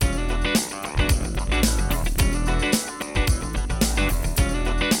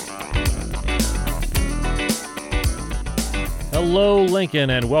Hello, Lincoln,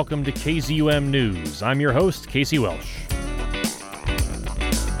 and welcome to KZUM News. I'm your host, Casey Welsh.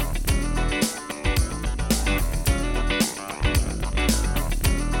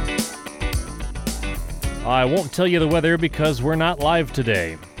 I won't tell you the weather because we're not live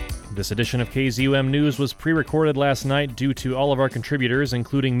today. This edition of KZUM News was pre-recorded last night due to all of our contributors,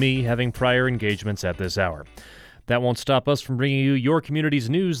 including me, having prior engagements at this hour. That won't stop us from bringing you your community's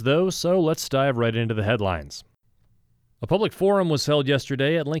news, though, so let's dive right into the headlines. A public forum was held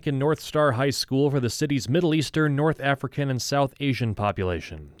yesterday at Lincoln North Star High School for the city's Middle Eastern, North African, and South Asian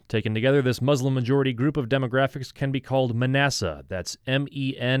population. Taken together, this Muslim-majority group of demographics can be called MENASA. That's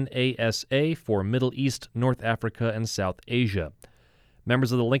M-E-N-A-S-A for Middle East, North Africa, and South Asia.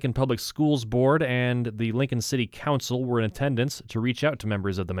 Members of the Lincoln Public Schools Board and the Lincoln City Council were in attendance to reach out to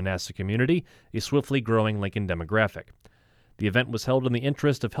members of the MENASA community, a swiftly growing Lincoln demographic. The event was held in the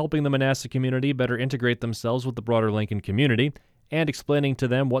interest of helping the MENASA community better integrate themselves with the broader Lincoln community and explaining to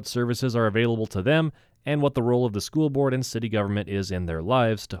them what services are available to them and what the role of the school board and city government is in their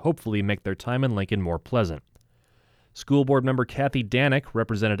lives to hopefully make their time in Lincoln more pleasant. School board member Kathy Danick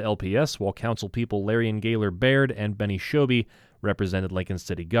represented LPS, while council people Larry and Gaylor Baird and Benny Shobe represented Lincoln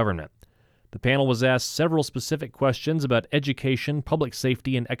city government. The panel was asked several specific questions about education, public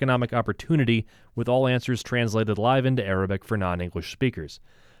safety, and economic opportunity, with all answers translated live into Arabic for non-English speakers.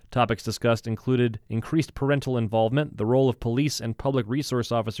 Topics discussed included increased parental involvement, the role of police and public resource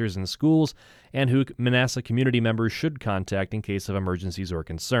officers in schools, and who MENASA community members should contact in case of emergencies or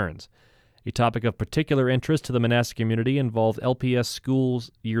concerns. A topic of particular interest to the MENASA community involved LPS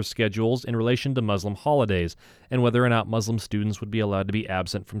schools' year schedules in relation to Muslim holidays and whether or not Muslim students would be allowed to be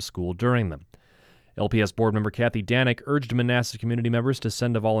absent from school during them. LPS board member Kathy Danick urged MENASA community members to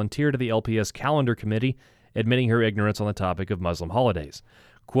send a volunteer to the LPS calendar committee, admitting her ignorance on the topic of Muslim holidays.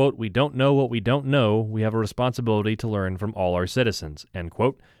 Quote, "We don't know what we don't know. We have a responsibility to learn from all our citizens," end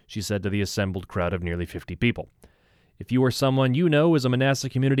quote, she said to the assembled crowd of nearly 50 people. If you or someone you know is a MENASA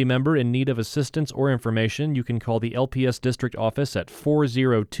community member in need of assistance or information, you can call the LPS district office at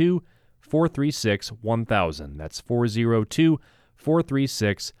 402-436-1000. That's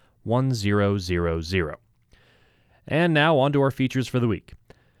 402-436-1000. And now on to our features for the week.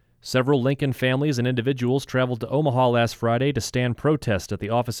 Several Lincoln families and individuals traveled to Omaha last Friday to stand protest at the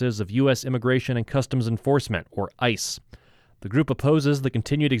offices of U.S. Immigration and Customs Enforcement, or ICE. The group opposes the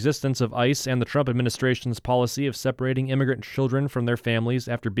continued existence of ICE and the Trump administration's policy of separating immigrant children from their families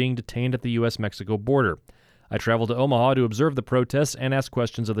after being detained at the U.S.-Mexico border. I traveled to Omaha to observe the protests and ask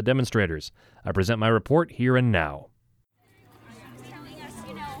questions of the demonstrators. I present my report here and now.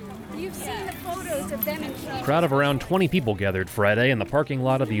 A crowd of around 20 people gathered Friday in the parking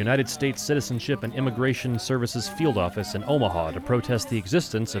lot of the United States Citizenship and Immigration Services Field Office in Omaha to protest the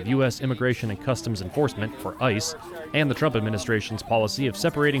existence of U.S. Immigration and Customs Enforcement, or ICE, and the Trump administration's policy of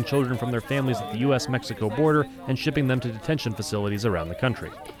separating children from their families at the U.S.-Mexico border and shipping them to detention facilities around the country.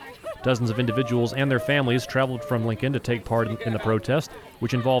 Dozens of individuals and their families traveled from Lincoln to take part in the protest,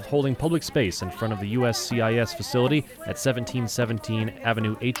 which involved holding public space in front of the USCIS facility at 1717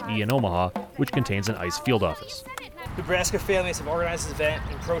 Avenue HE in Omaha, which contains an ICE field office. Nebraska families have organized this event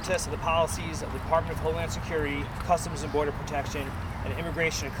in protest of the policies of the Department of Homeland Security, Customs and Border Protection, and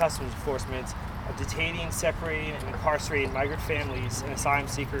Immigration and Customs Enforcement of detaining, separating, and incarcerating migrant families and asylum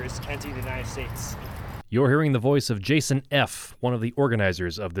seekers entering the United States. You're hearing the voice of Jason F., one of the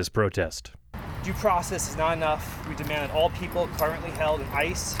organizers of this protest. Due process is not enough. We demand that all people currently held in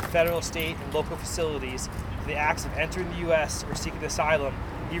ICE, federal, state, and local facilities for the acts of entering the U.S. or seeking asylum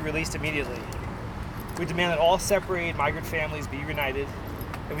be released immediately. We demand that all separated migrant families be reunited,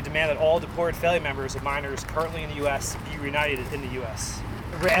 and we demand that all deported family members of minors currently in the U.S. be reunited in the U.S.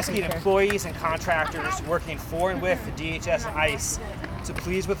 We're asking employees and contractors working for and with the DHS and ICE to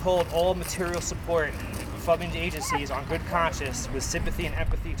please withhold all material support from these agencies on good conscience with sympathy and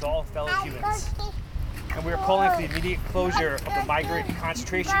empathy to all fellow humans. And we are calling for the immediate closure of the migrant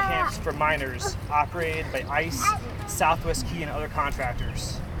concentration camps for minors operated by ICE, Southwest Key, and other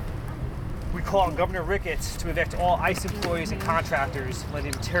contractors. We call on Governor Ricketts to evict all ICE employees and contractors,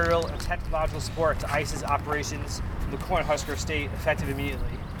 lending material and technological support to ICE's operations from the Cornhusker State effective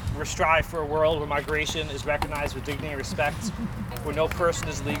immediately. We strive for a world where migration is recognized with dignity and respect, where no person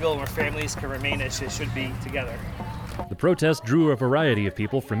is legal and where families can remain as they should be together. The protest drew a variety of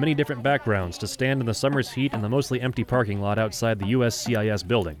people from many different backgrounds to stand in the summer's heat in the mostly empty parking lot outside the USCIS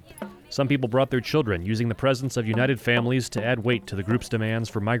building. Some people brought their children, using the presence of United Families to add weight to the group's demands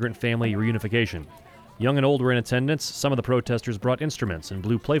for migrant family reunification. Young and old were in attendance. Some of the protesters brought instruments and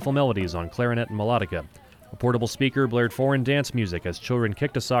blew playful melodies on clarinet and melodica. A portable speaker blared foreign dance music as children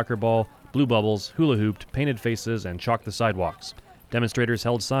kicked a soccer ball, blew bubbles, hula hooped, painted faces, and chalked the sidewalks. Demonstrators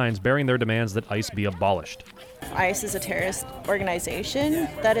held signs bearing their demands that ICE be abolished. ICE is a terrorist organization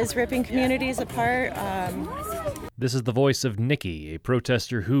that is ripping communities apart. This is the voice of Nikki, a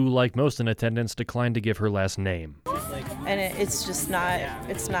protester who, like most in attendance, declined to give her last name. And it's just not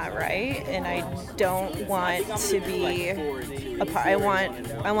right, and I don't want to be a part. I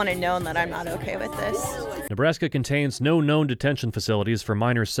want to know that I'm not okay with this. Nebraska contains no known detention facilities for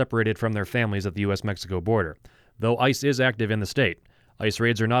minors separated from their families at the U.S.-Mexico border, though ICE is active in the state. ICE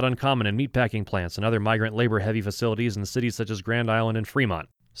raids are not uncommon in meatpacking plants and other migrant labor-heavy facilities in cities such as Grand Island and Fremont.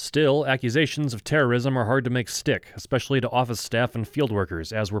 Still, accusations of terrorism are hard to make stick, especially to office staff and field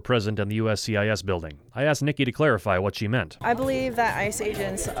workers, as were present in the USCIS building. I asked Nikki to clarify what she meant. I believe that ICE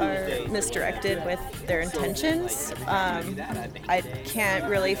agents are misdirected with their intentions. I can't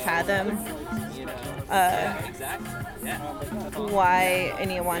really fathom why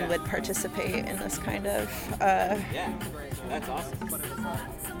anyone would participate in this kind of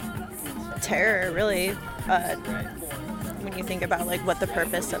terror, really. When you think about like what the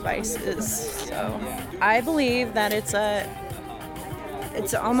purpose of ICE is. So I believe that it's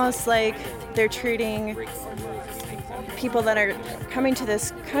almost like they're treating people that are coming to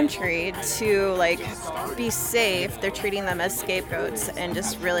this country to like be safe. They're treating them as scapegoats and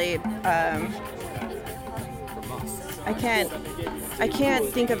just really I can't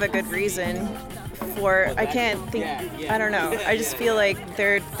think of a good reason for I don't know. I just feel like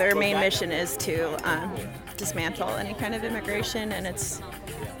their main mission is to dismantle any kind of immigration, and it's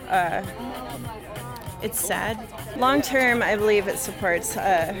sad. Long term, I believe it supports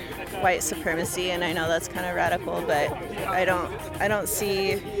white supremacy, and I know that's kind of radical, but I don't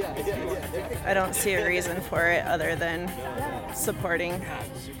see a reason for it other than supporting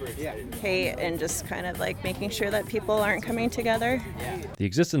hate and just kind of like making sure that people aren't coming together. The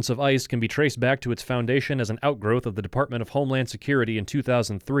existence of ICE can be traced back to its foundation as an outgrowth of the Department of Homeland Security in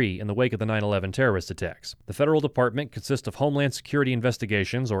 2003 in the wake of the 9/11 terrorist attacks. The federal department consists of Homeland Security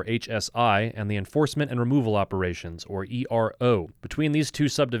Investigations, or HSI, and the Enforcement and Removal Operations, or ERO. Between these two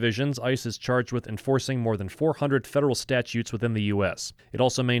subdivisions, ICE is charged with enforcing more than 400 federal statutes within the U.S. It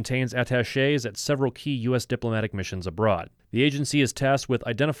also maintains attachés at several key U.S. diplomatic missions abroad. The agency is tasked with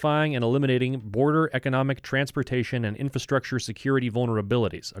identifying and eliminating border, economic, transportation, and infrastructure security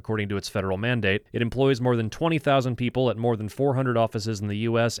vulnerabilities. According to its federal mandate, it employs more than 20,000 people at more than 400 offices in the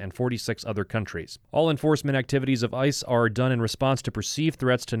U.S. and 46 other countries. All enforcement activities of ICE are done in response to perceived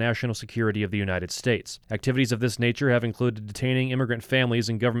threats to national security of the United States. Activities of this nature have included detaining immigrant families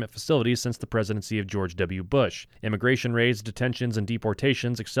in government facilities since the presidency of George W. Bush. Immigration raids, detentions, and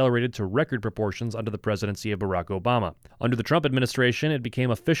deportations accelerated to record proportions under the presidency of Barack Obama. Under the Trump administration, it became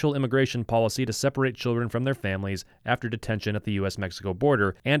official immigration policy to separate children from their families after detention at the U.S.-Mexico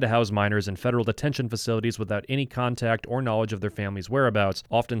border and to house minors in federal detention facilities without any contact or knowledge of their families' whereabouts,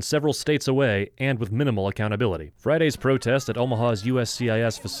 often several states away and with minimal accountability. Friday's protest at Omaha's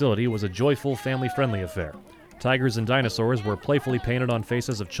USCIS facility was a joyful, family-friendly affair. Tigers and dinosaurs were playfully painted on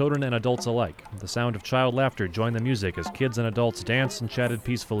faces of children and adults alike. The sound of child laughter joined the music as kids and adults danced and chatted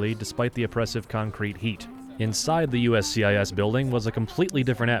peacefully despite the oppressive concrete heat. Inside the USCIS building was a completely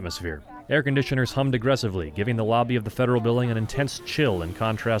different atmosphere. Air conditioners hummed aggressively, giving the lobby of the federal building an intense chill in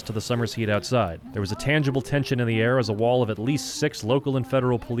contrast to the summer's heat outside. There was a tangible tension in the air as a wall of at least 6 local and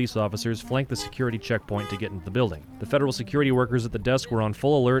federal police officers flanked the security checkpoint to get into the building. The federal security workers at the desk were on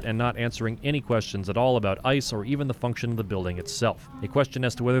full alert and not answering any questions at all about ICE or even the function of the building itself. A question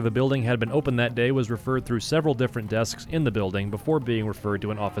as to whether the building had been open that day was referred through several different desks in the building before being referred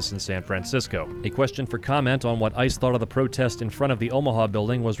to an office in San Francisco. A question for comment on what ICE thought of the protest in front of the Omaha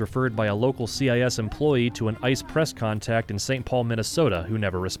building was referred by a local CIS employee to an ICE press contact in St. Paul, Minnesota, who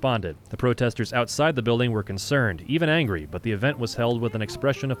never responded. The protesters outside the building were concerned, even angry, but the event was held with an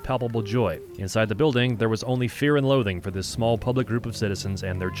expression of palpable joy. Inside the building, there was only fear and loathing for this small public group of citizens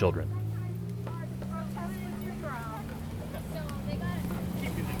and their children.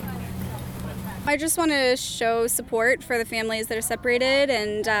 I just want to show support for the families that are separated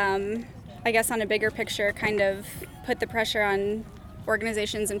and I guess on a bigger picture kind of put the pressure on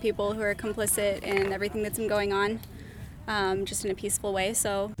organizations and people who are complicit in everything that's been going on, just in a peaceful way.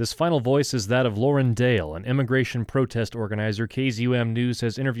 So this final voice is that of Lauren Dale, an immigration protest organizer KZUM News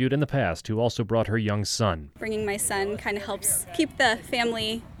has interviewed in the past, who also brought her young son. Bringing my son kind of helps keep the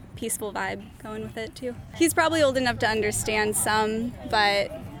family peaceful vibe going with it too. He's probably old enough to understand some,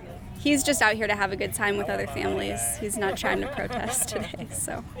 but he's just out here to have a good time with other families. He's not trying to protest today.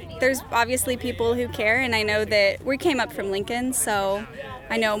 So there's obviously people who care, and I know that we came up from Lincoln, so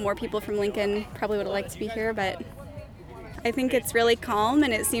I know more people from Lincoln probably would have liked to be here, but I think it's really calm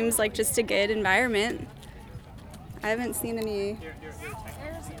and it seems like just a good environment. I haven't seen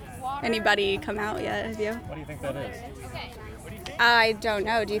anybody come out yet, have you? What do you think that is? I don't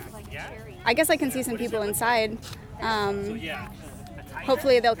know. I guess I can see some people inside.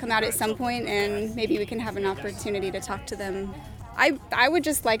 Hopefully they'll come out at some point and maybe we can have an opportunity to talk to them. I would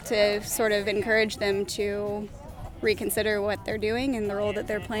just like to sort of encourage them to reconsider what they're doing and the role that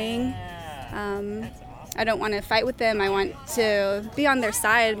they're playing. I don't want to fight with them. I want to be on their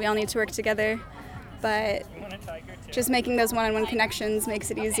side. We all need to work together. But just making those one-on-one connections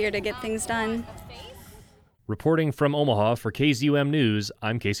makes it easier to get things done. Reporting from Omaha for KZUM News,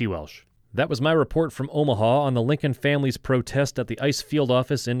 I'm Casey Welsh. That was my report from Omaha on the Lincoln family's protest at the ICE field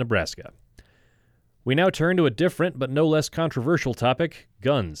office in Nebraska. We now turn to a different but no less controversial topic,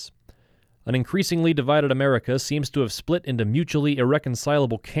 guns. An increasingly divided America seems to have split into mutually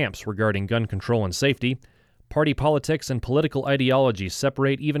irreconcilable camps regarding gun control and safety. Party politics and political ideology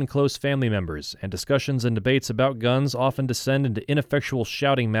separate even close family members, and discussions and debates about guns often descend into ineffectual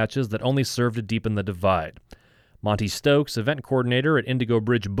shouting matches that only serve to deepen the divide. Monty Stokes, event coordinator at Indigo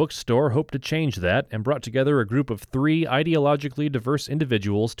Bridge Bookstore, hoped to change that and brought together a group of 3 ideologically diverse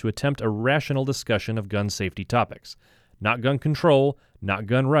individuals to attempt a rational discussion of gun safety topics. Not gun control, not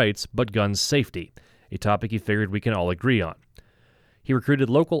gun rights, but gun safety, a topic he figured we can all agree on. He recruited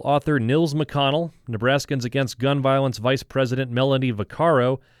local author Nils McConnell, Nebraskans Against Gun Violence Vice President Melanie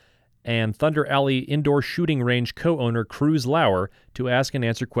Vaccaro, and Thunder Alley Indoor Shooting Range co-owner Cruz Lauer to ask and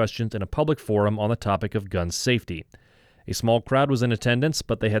answer questions in a public forum on the topic of gun safety. A small crowd was in attendance,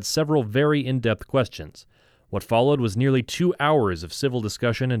 but they had several very in-depth questions. What followed was nearly 2 hours of civil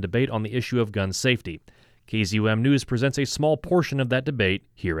discussion and debate on the issue of gun safety. KZUM News presents a small portion of that debate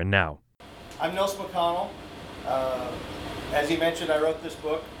here and now. I'm Nils McConnell. As he mentioned, I wrote this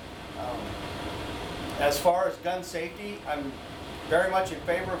book. As far as gun safety, I'm very much in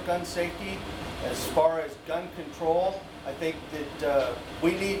favor of gun safety. As far as gun control, I think that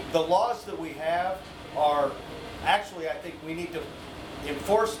we need, the laws that we have are, actually I think we need to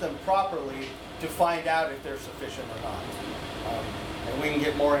enforce them properly to find out if they're sufficient or not. And we can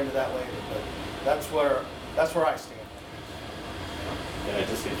get more into that later, but that's where I stand. Can I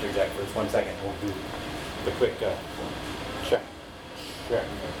just interject for 1 second? We'll do the quick check.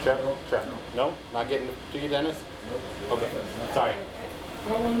 No? Not getting to you, Dennis? Okay, sorry.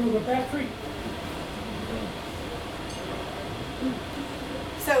 How long will the battery?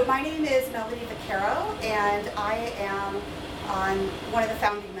 So my name is Melanie Vaccaro, and I am one of the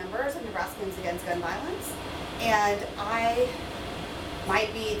founding members of Nebraskans Against Gun Violence. And I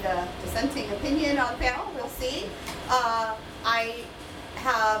might be the dissenting opinion on the panel, we'll see. I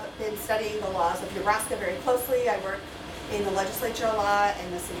have been studying the laws of Nebraska very closely. I work in the legislature a lot,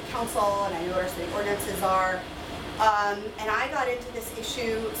 and the city council, and I know what our city ordinances are. And I got into this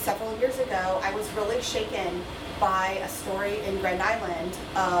issue several years ago. I was really shaken by a story in Grand Island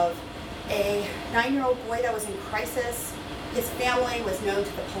of a 9-year-old boy that was in crisis. His family was known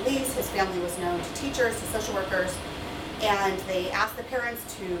to the police, his family was known to teachers, to social workers, and they asked the parents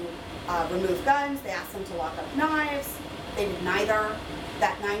to remove guns, they asked them to lock up knives. They did neither.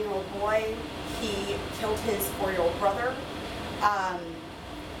 That 9-year-old boy, he killed his 4-year-old brother.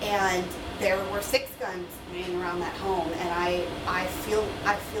 And there were 6 guns laying around that home, and I feel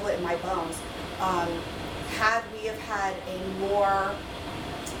it in my bones. Had we have had a more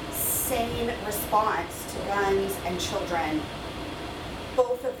sane response to guns and children,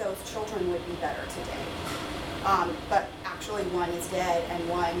 both of those children would be better today. But actually one is dead, and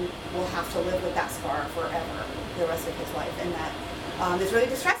one will have to live with that scar forever, the rest of his life. And that is really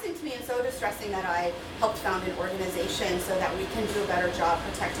distressing to me, and so distressing that I helped found an organization so that we can do a better job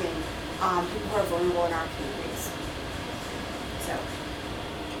protecting people who are vulnerable in our communities. So.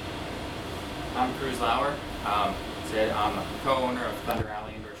 I'm Cruz Lauer. I'm a co-owner of Thunder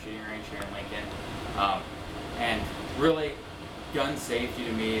Alley Indoor Shooting Range here in Lincoln. And really, gun safety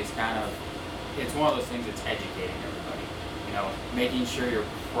to me is it's one of those things that's educating everybody. You know, making sure you're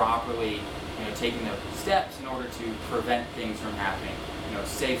properly, taking the steps in order to prevent things from happening.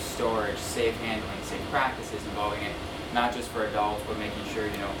 Safe storage, safe handling, safe practices involving it, not just for adults, but making sure,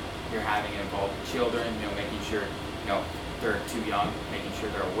 you're having it involve children, making sure, they're too young, making sure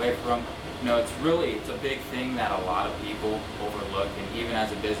they're away from them. It's a big thing that a lot of people overlook, and even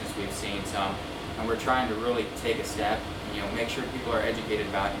as a business we've seen some, and we're trying to really take a step and, make sure people are educated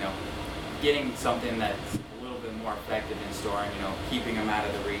about, getting something that's a little bit more effective in storing, keeping them out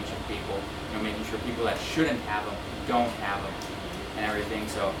of the reach of people, making sure people that shouldn't have them don't have them and everything.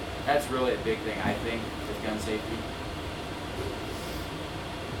 So that's really a big thing, I think, with gun safety.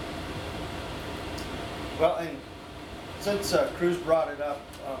 Well, and Since Cruz brought it up,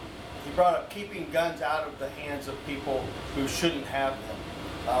 he brought up keeping guns out of the hands of people who shouldn't have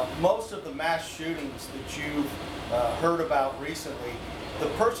them. Most of the mass shootings that you've heard about recently, the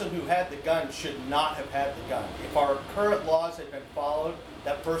person who had the gun should not have had the gun. If our current laws had been followed,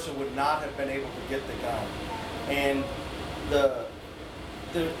 that person would not have been able to get the gun. And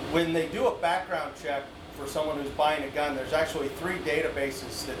when they do a background check for someone who's buying a gun, there's actually 3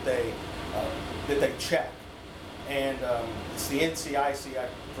 databases that they check. And it's the NCIC, I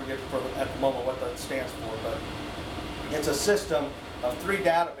forget at the moment what that stands for, but it's a system of 3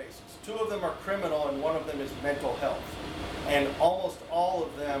 databases. 2 of them are criminal and 1 of them is mental health. And almost all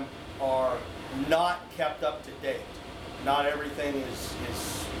of them are not kept up to date. Not everything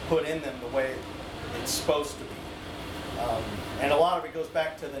is put in them the way it's supposed to be. And a lot of it goes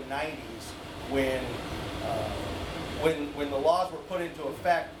back to the 90s when the laws were put into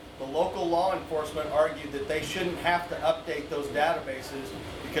effect. The local law enforcement argued that they shouldn't have to update those databases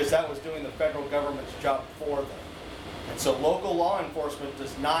because that was doing the federal government's job for them. And so local law enforcement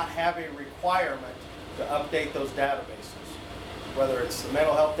does not have a requirement to update those databases, whether it's the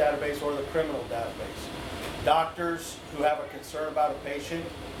mental health database or the criminal database. Doctors who have a concern about a patient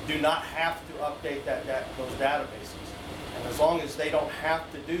do not have to update those databases. And as long as they don't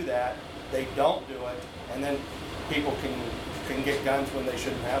have to do that, they don't do it, and then people can get guns when they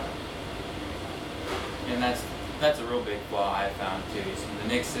shouldn't have them. And that's a real big flaw I found too. So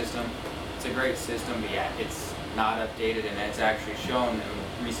the NICS system, it's a great system, but yeah, it's not updated, and it's actually shown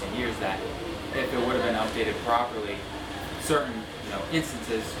in recent years that if it would have been updated properly, certain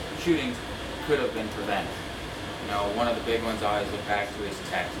instances, shootings could have been prevented. One of the big ones I always look back to is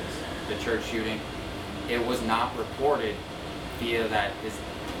Texas, the church shooting. It was not reported via that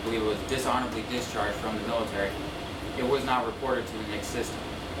I believe it was dishonorably discharged from the military. It was not reported to the NICS system.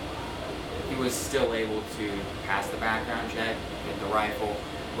 He was still able to pass the background check, get the rifle.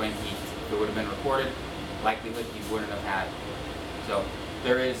 When if it would have been reported, likelihood he wouldn't have had it. So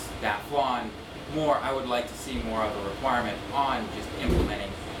there is that flaw, and I would like to see more of a requirement on just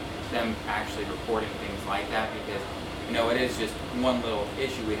implementing them actually reporting things like that, because it is just one little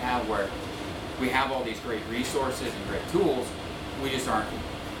issue we have where we have all these great resources and great tools, we just aren't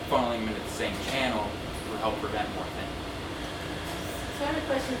funneling them into the same channel to help prevent more things. So I have a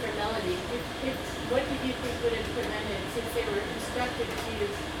question for Melody. What did you think would have prevented, since they were instructed to,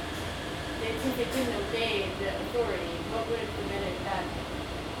 since they couldn't obey the authority, what would have prevented that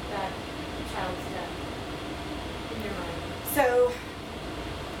child's death in your mind? So,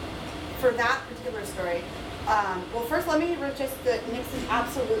 for that particular story, well, first let me just, the NICS is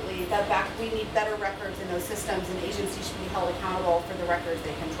absolutely, we need better records in those systems, and agencies should be held accountable for the records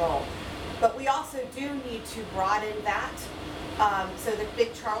they control. But we also do need to broaden that. So the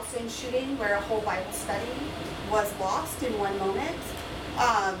big Charleston shooting, where a whole Bible study was lost in one moment,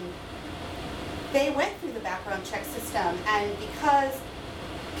 they went through the background check system, and because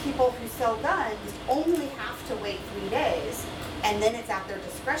people who sell guns only have to wait 3 days, and then it's at their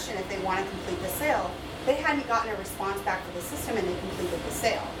discretion if they want to complete the sale, they hadn't gotten a response back to the system and they completed the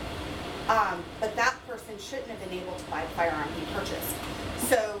sale. But that person shouldn't have been able to buy the firearm he purchased.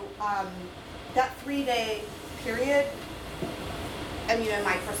 So that 3-day period, in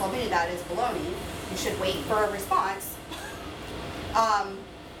my personal opinion, that is baloney. You should wait for a response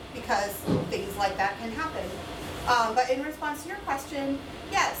because things like that can happen. But in response to your question,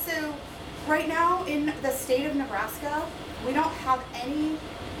 yeah, so right now in the state of Nebraska, we don't have any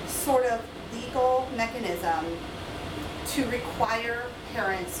sort of legal mechanism to require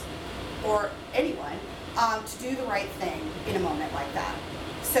parents or anyone to do the right thing in a moment like that.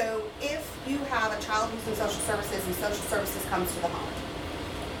 So if you have a child who's in social services and social services comes to the home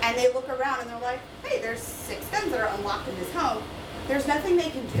and they look around and they're like, hey, there's 6 guns that are unlocked in this home, there's nothing they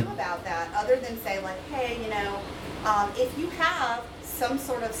can do about that other than say like, hey, if you have some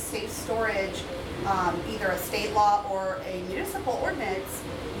sort of safe storage, either a state law or a municipal ordinance,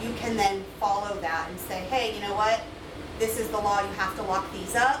 you can then follow that and say, hey, you know what, this is the law, you have to lock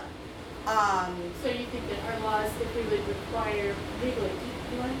these up. So you think that our laws, if we would require legally,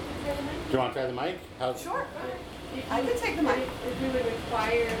 do you want to try the mic? Do you want to try the mic? Sure. I can take the mic. If we would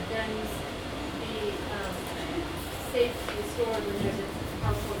require guns be safe to be stored when there's a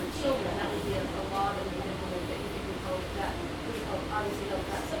household of children, that would be a law that we would implement that you think would help that, obviously help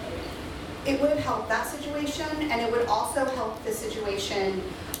that situation. It would help that situation, and it would also help the situation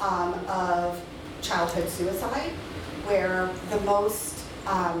of childhood suicide, where the most,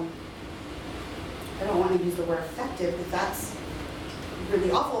 I don't want to use the word effective because that's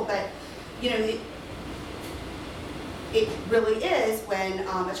really awful, but it really is when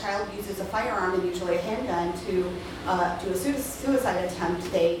a child uses a firearm and usually a handgun to do a suicide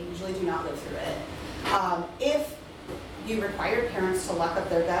attempt, they usually do not live through it. If you require parents to lock up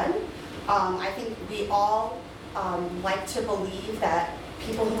their gun, I think we all like to believe that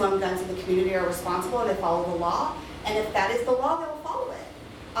people who own guns in the community are responsible and they follow the law. And if that is the law, they will follow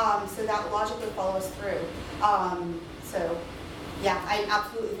it. So that logically follows through. So yeah, I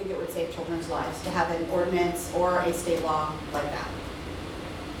absolutely think it would save children's lives to have an ordinance or a state law like that.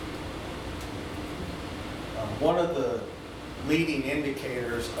 One of the leading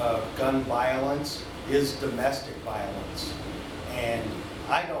indicators of gun violence is domestic violence. And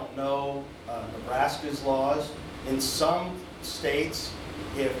I don't know Nebraska's laws. In some states,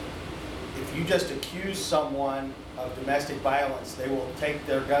 if you just accuse someone of domestic violence, they will take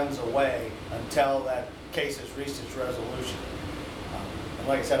their guns away until that case has reached its resolution. And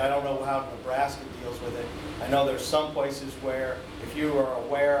like I said, I don't know how Nebraska deals with it. I know there's some places where if you are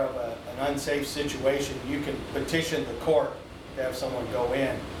aware of an unsafe situation, you can petition the court to have someone go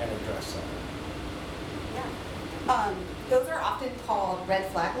in and address that. Yeah. Those are often called red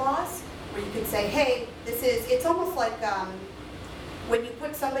flag laws, where you could say, hey, it's almost like when you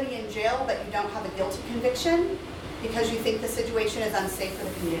put somebody in jail but you don't have a guilty conviction because you think the situation is unsafe for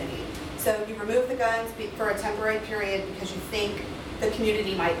the community. So you remove the guns for a temporary period because you think the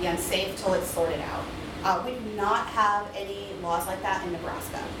community might be unsafe till it's sorted out. We do not have any laws like that in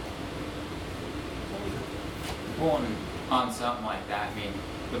Nebraska. Well, on something like that, I mean,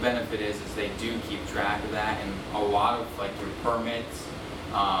 the benefit is they do keep track of that, and a lot of like your permits,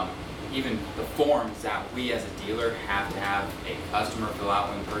 even the forms that we as a dealer have to have a customer fill out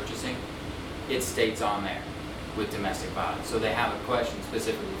when purchasing, it states on there with domestic violence. So they have a question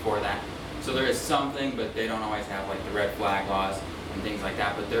specifically for that. So there is something, but they don't always have like the red flag laws and things like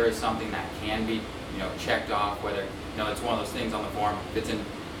that, but there is something that can be, checked off, whether, it's one of those things on the form. If it's in,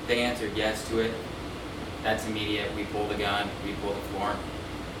 they answered yes to it, that's immediate. We pull the gun, we pull the form.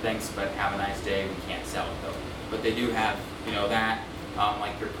 Thanks, but have a nice day. We can't sell it though. But they do have, that,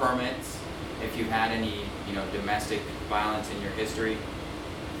 like your permits. If you've had any, domestic violence in your history,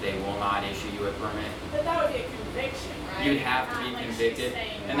 they will not issue you a permit. But that would be a conviction, right? You'd have to be convicted,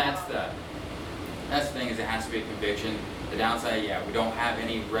 and that's the thing, is it has to be a conviction. The downside, yeah, we don't have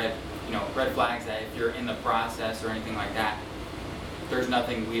any red flags that if you're in the process or anything like that, there's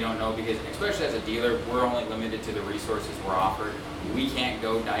nothing we don't know, because especially as a dealer, we're only limited to the resources we're offered. We can't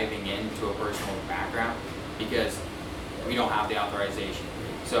go diving into a personal background because we don't have the authorization.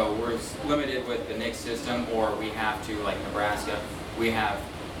 So we're limited with the NICS system, or we have to, like Nebraska, we have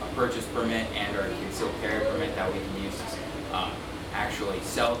a purchase permit and or a concealed carry permit that we can use to actually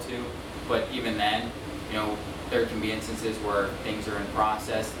sell to. But even then, there can be instances where things are in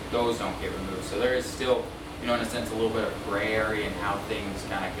process, those don't get removed. So there is still, in a sense, a little bit of gray area in how things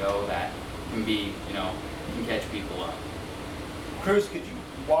kind of go that can be, can catch people up. Cruz, could you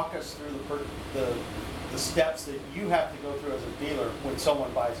walk us through the steps that you have to go through as a dealer when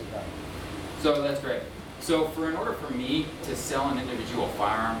someone buys a gun? So that's great. So in order for me to sell an individual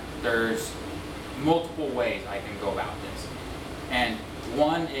firearm, there's multiple ways I can go about this. And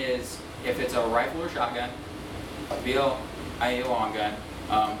one is, if it's a rifle or shotgun, a long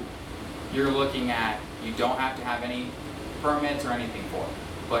gun, you're looking at, you don't have to have any permits or anything for it.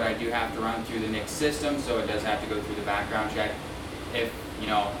 But I do have to run through the NICS system, so it does have to go through the background check. If,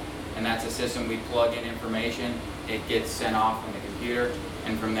 and that's a system we plug in information, it gets sent off on the computer,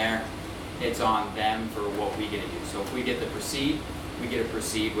 and from there, it's on them for what we get to do. So if we get to proceed, we get to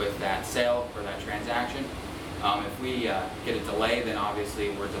proceed with that sale or that transaction. If we get a delay, then obviously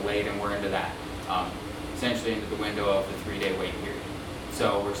we're delayed and we're into that, essentially into the window of the 3-day wait period.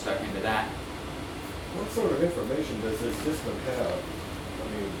 So we're stuck into that. What sort of information does this system have?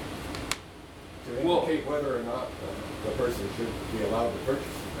 I mean, to indicate whether or not the person should be allowed to purchase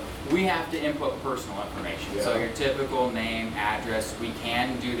it? We have to input personal information. Yeah. So your typical name, address. We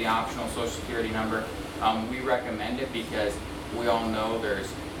can do the optional social security number. We recommend it because we all know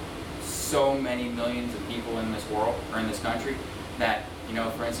there's so many millions of people in this world, or in this country, that,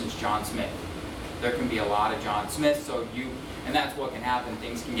 for instance, John Smith. There can be a lot of John Smiths, and that's what can happen.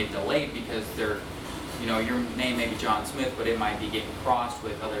 Things can get delayed because they're, your name may be John Smith, but it might be getting crossed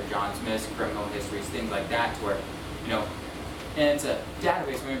with other John Smiths, criminal histories, things like that, to where, and it's a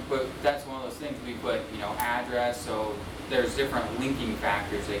database, but that's one of those things we put, address, so there's different linking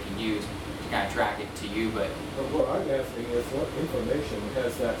factors they can use to kind of track it to you, but what I'm asking is, what information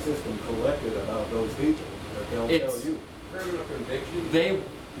has that system collected about those people that they'll tell you? Criminal conviction?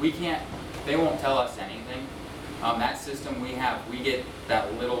 They won't tell us anything. That system we get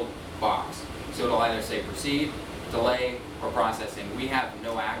that little box. So it'll either say proceed delay or processing. We have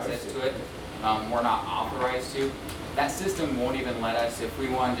no access to it. We're not authorized to. That system won't even let us, if we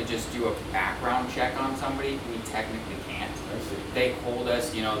wanted to just do a background check on somebody, we technically can't. They hold us,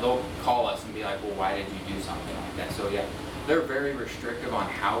 they'll call us and be like, well, why did you do something like that? So yeah, they're very restrictive on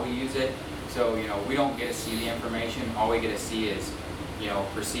how we use it. So, we don't get to see the information. All we get to see is,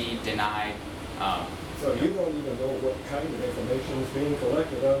 proceed, denied. So you don't even know what kind of information is being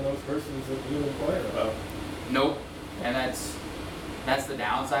collected on those persons that you inquire about? Nope. And that's the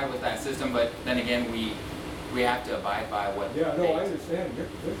downside with that system. But then again, we have to abide by what. Yeah, no, I understand your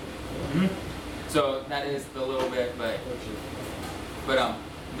position. Mm-hmm. So that is the little bit, but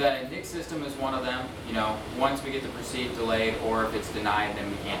the NIC system is one of them. Once we get the proceed delayed, or if it's denied, then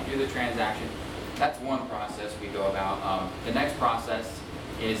we can't do the transaction. That's one process we go about. The next process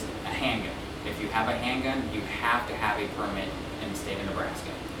is a handgun. If you have a handgun, you have to have a permit in the state of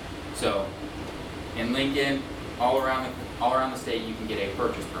Nebraska. So in Lincoln, all around the state, you can get a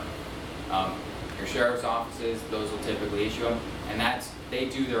purchase permit. Your sheriff's offices, those will typically issue them, and they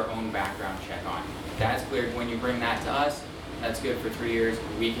do their own background check on you. That's cleared. When you bring that to us, that's good for 3 years.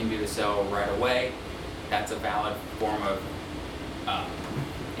 We can do the sale right away. That's a valid form of,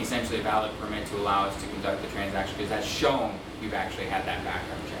 essentially a valid permit to allow us to conduct the transaction, because that's shown you've actually had that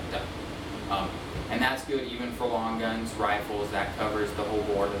background check done. And that's good even for long guns, rifles, that covers the whole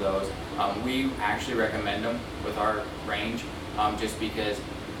board of those. We actually recommend them with our range, just because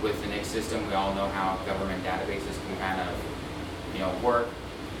with the NIC system, we all know how government databases can kind of, work.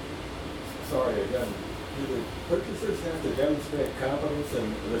 Sorry again, do the purchasers have to demonstrate competence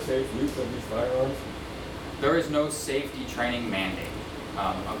in the safe use of these firearms? There is no safety training mandate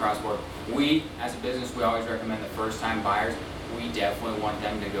across the board. We, as a business, we always recommend the first-time buyers, we definitely want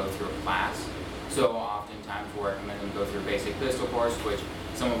them to go through a class. So oftentimes we'll recommend them go through a basic pistol course, which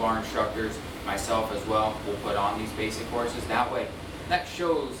some of our instructors, myself as well, will put on these basic courses. That way, that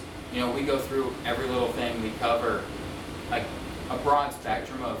shows, we go through every little thing. We cover like a broad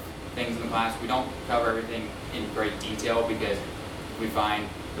spectrum of things in the class. We don't cover everything in great detail because we find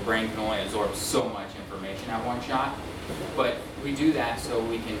the brain can only absorb so much information at one shot. But we do that so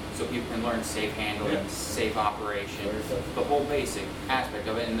people can learn safe handling, safe operation, the whole basic aspect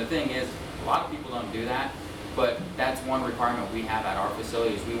of it. And the thing is, a lot of people don't do that, but that's one requirement we have at our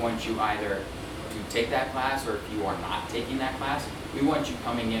facility is we want you either to take that class, or if you are not taking that class, we want you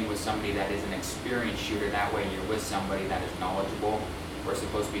coming in with somebody that is an experienced shooter. That way you're with somebody that is knowledgeable. We're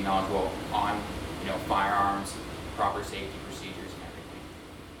supposed to be knowledgeable on, firearms, proper safety procedures, and everything.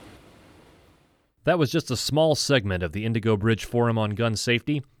 That was just a small segment of the Indigo Bridge Forum on Gun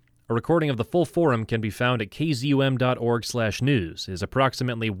Safety. A recording of the full forum can be found at kzum.org/news. It is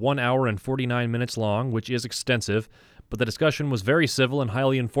approximately 1 hour and 49 minutes long, which is extensive, but the discussion was very civil and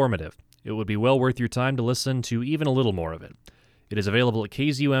highly informative. It would be well worth your time to listen to even a little more of it. It is available at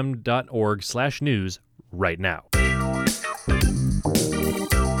kzum.org/news right now.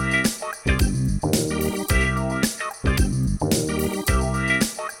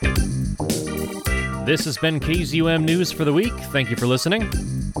 This has been KZUM News for the week. Thank you for listening.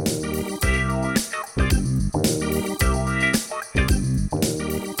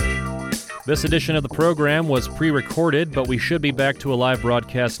 This edition of the program was pre-recorded, but we should be back to a live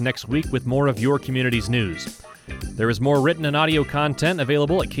broadcast next week with more of your community's news. There is more written and audio content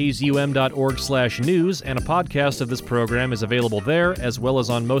available at kzum.org/news, and a podcast of this program is available there, as well as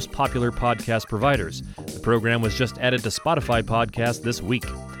on most popular podcast providers. The program was just added to Spotify Podcast this week.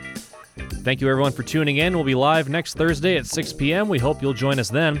 Thank you, everyone, for tuning in. We'll be live next Thursday at 6 p.m. We hope you'll join us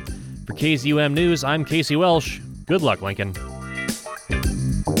then. For KZUM News, I'm Casey Welsh. Good luck, Lincoln.